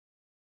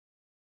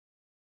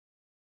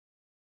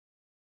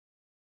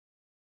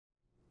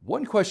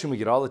One question we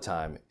get all the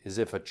time is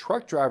if a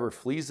truck driver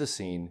flees the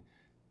scene,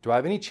 do I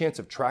have any chance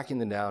of tracking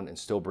them down and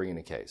still bringing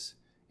a case?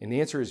 And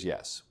the answer is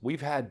yes.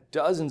 We've had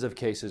dozens of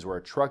cases where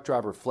a truck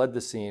driver fled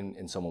the scene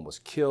and someone was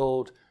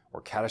killed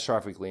or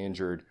catastrophically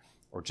injured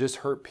or just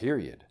hurt,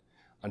 period.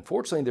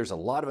 Unfortunately, there's a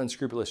lot of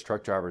unscrupulous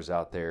truck drivers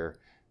out there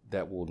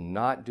that will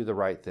not do the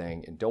right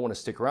thing and don't want to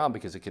stick around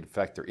because it could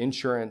affect their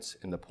insurance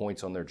and the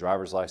points on their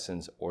driver's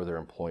license or their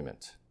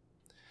employment.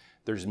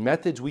 There's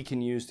methods we can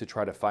use to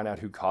try to find out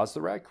who caused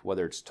the wreck,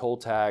 whether it's toll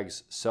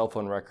tags, cell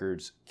phone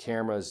records,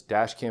 cameras,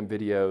 dash cam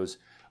videos,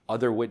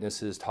 other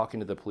witnesses talking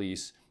to the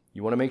police.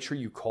 You want to make sure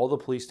you call the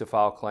police to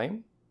file a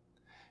claim,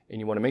 and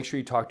you want to make sure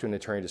you talk to an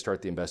attorney to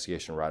start the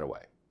investigation right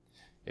away.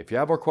 If you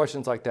have more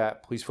questions like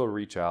that, please feel free to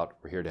reach out.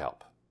 We're here to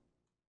help.